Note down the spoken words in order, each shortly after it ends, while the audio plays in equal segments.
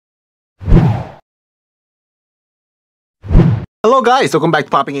Hello guys, welcome back to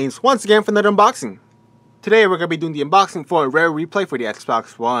POPnGAMES once again for another unboxing. Today we're going to be doing the unboxing for a rare replay for the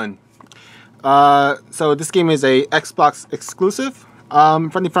Xbox One. So this game is a Xbox exclusive. From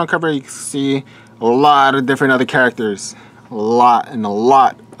the front cover you can see a lot of different other characters. A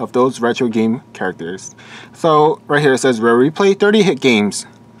lot of those retro game characters. So right here it says rare replay 30 hit games.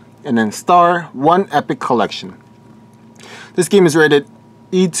 And then star 1 epic collection. This game is rated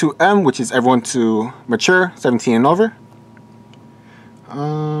E to M, which is everyone to mature, 17 and over.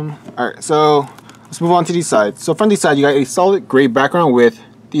 Alright, so let's move on to these sides. So from the side you got a solid gray background with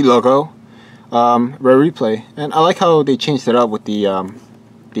the logo, rare replay, and I like how they changed it up with the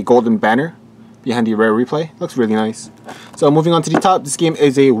golden banner behind the rare replay. Looks really nice. So moving on to the top, this game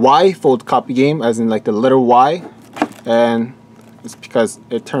is a Y fold copy game, as in like the letter Y, and it's because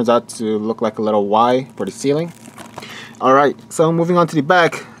it turns out to look like a little Y for the ceiling. Alright, so moving on to the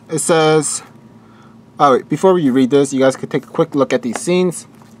back, it says, alright, before you read this, you guys could take a quick look at these scenes,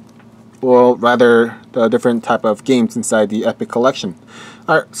 or rather the different type of games inside the Epic Collection.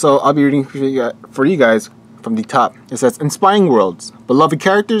 Alright, so I'll be reading for you guys from the top. It says, inspiring worlds, beloved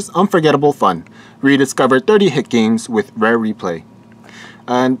characters, unforgettable fun. Rediscover 30 hit games with rare replay.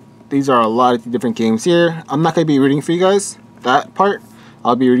 And these are a lot of different games here. I'm not going to be reading for you guys that part.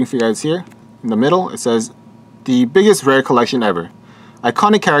 I'll be reading for you guys here. In the middle, it says, the biggest rare collection ever.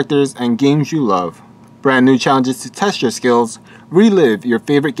 Iconic characters and games you love. Brand new challenges to test your skills. Relive your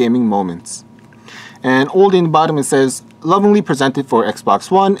favorite gaming moments. And old in the bottom it says, lovingly presented for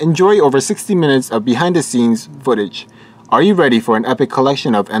Xbox One. Enjoy over 60 minutes of behind the scenes footage. Are you ready for an epic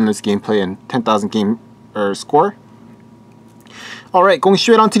collection of endless gameplay and 10,000 game score? Alright, going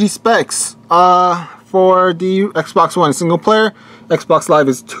straight on to the specs. For the Xbox One single player, Xbox Live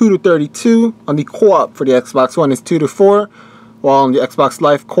is 2 to 32. On the co-op for the Xbox One is 2 to 4, while on the Xbox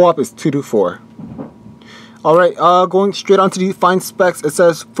Live co-op is 2 to 4. Alright, going straight on to the fine specs, it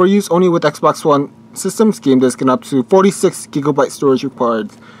says for use only with Xbox One systems, game disc and up to 46 GB storage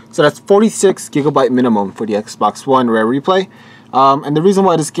required. So that's 46 GB minimum for the Xbox One rare replay. And the reason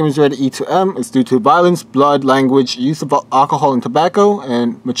why this game is rated E to M is due to violence, blood, language, use of alcohol and tobacco,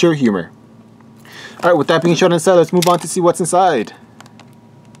 and mature humor. Alright, with that being shown and said, let's move on to see what's inside.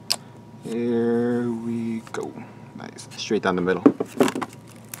 Here we go. Nice. Straight down the middle.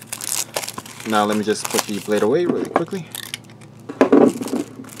 Now let me just put the blade away really quickly.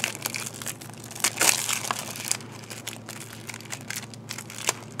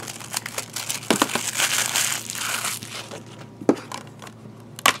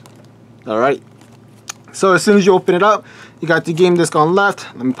 Alright. So as soon as you open it up, you got the game disc on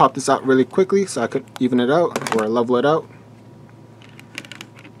left. Let me pop this out really quickly so I could even it out or level it out.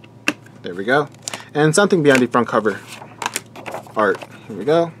 There we go. And something behind the front cover art. Here we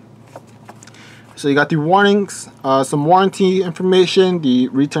go. So you got the warnings, some warranty information, the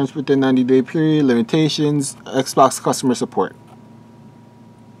returns within 90-day period, limitations, Xbox customer support.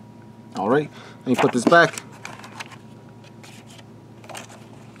 Alright, let me put this back.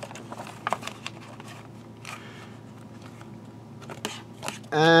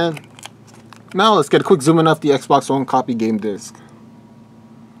 And now let's get a quick zoom in of the Xbox One copy game disc.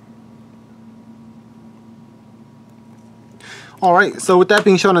 Alright, so with that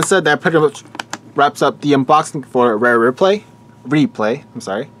being shown and said, that pretty much wraps up the unboxing for rare replay.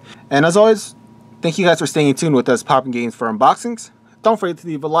 And as always, thank you guys for staying tuned with us POPnGAMES for unboxings. Don't forget to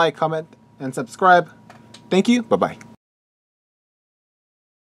leave a like, comment, and subscribe. Thank you. Bye-bye.